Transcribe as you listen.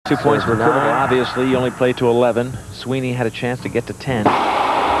2 points were critical. Obviously, you only played to 11. Sweeney had a chance to get to 10,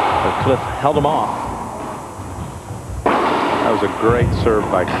 but Cliff held him off. That was a great serve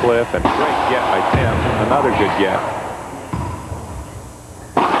by Cliff and great get by Tim. Another good get.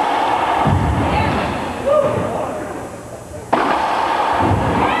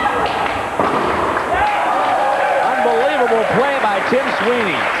 Unbelievable play by Tim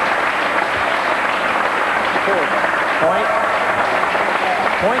Sweeney.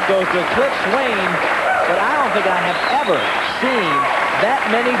 Point goes to Cliff Swain, but I don't think I have ever seen that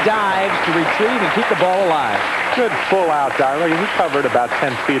many dives to retrieve and keep the ball alive. Good full-out dive. He covered about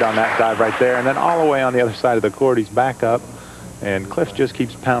 10 feet on that dive right there, and then all the way on the other side of the court, he's back up, and Cliff just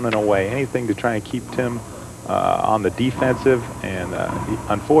keeps pounding away. Anything to try and keep Tim on the defensive, and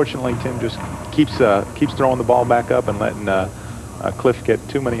unfortunately, Tim just keeps throwing the ball back up and letting Cliff get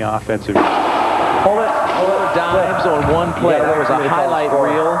too many offensive. Four dives on one play. That was a highlight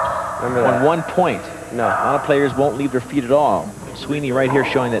reel on 1 point. No, a lot of players won't leave their feet at all. Sweeney right here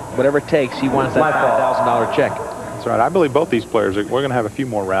showing that whatever it takes, he wants that $5,000 check. That's right. I believe both these players, we're going to have a few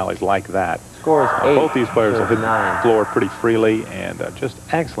more rallies like that. Score is 8. Both these players will hit the floor pretty freely and just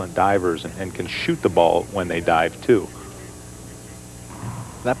excellent divers and can shoot the ball when they dive too.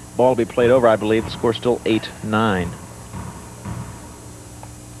 That ball will be played over, I believe. The score's still 8-9.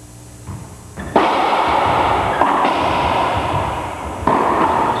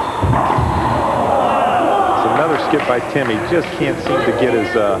 Skip by Tim. He just can't seem to get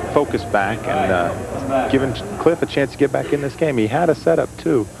his focus back and giving Cliff a chance to get back in this game. He had a setup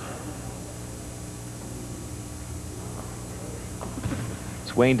too.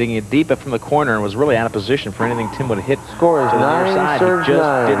 Swain digging it deep up from the corner and was really out of position for anything Tim would have hit. Score is 9, serves He just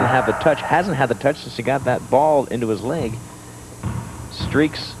 9. didn't have the touch. Hasn't had the touch since he got that ball into his leg.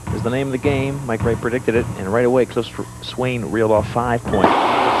 Streaks is the name of the game. Mike Ray predicted it, and right away Cliff Swain reeled off 5 points.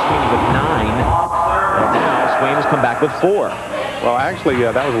 Sweeney with 9. And now Swain has come back with 4. Well, actually,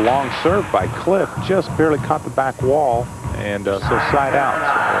 that was a long serve by Cliff. Just barely caught the back wall, and so side out.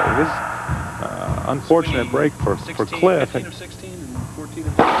 So it is unfortunate break for Cliff. 18 of 16 and 14 of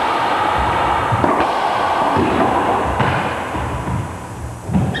 16.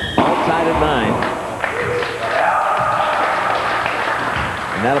 All tied at 9.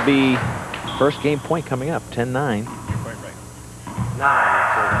 And that'll be first game point coming up, 10-9. No,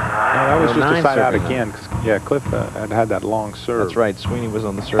 that was just a side out again. Yeah, Cliff had that long serve. That's right. Sweeney was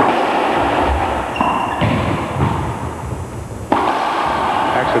on the serve.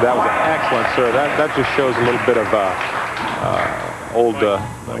 Actually, that was an excellent serve. That just shows a little bit of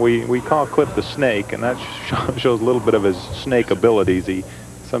we call Cliff the snake, and that shows a little bit of his snake abilities. He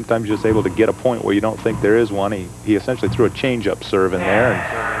sometimes just able to get a point where you don't think there is one. He essentially threw a change-up serve in there,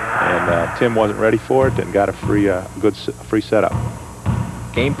 and Tim wasn't ready for it and got a good free setup.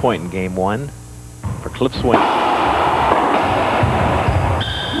 Game point in game 1 for Cliff Swain.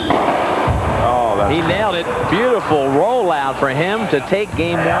 Oh, he nailed it. Beautiful rollout for him to take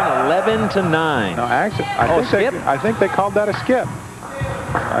game 1 11-9. No, actually, I think they called that a skip.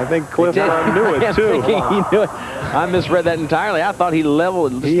 I think Cliff knew it too. He knew it. I misread that entirely. I thought he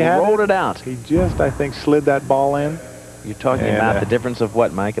rolled it out. He just, I think, slid that ball in. You're talking about the difference of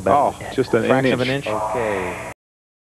what, Mike? About just a fraction of an inch. Okay.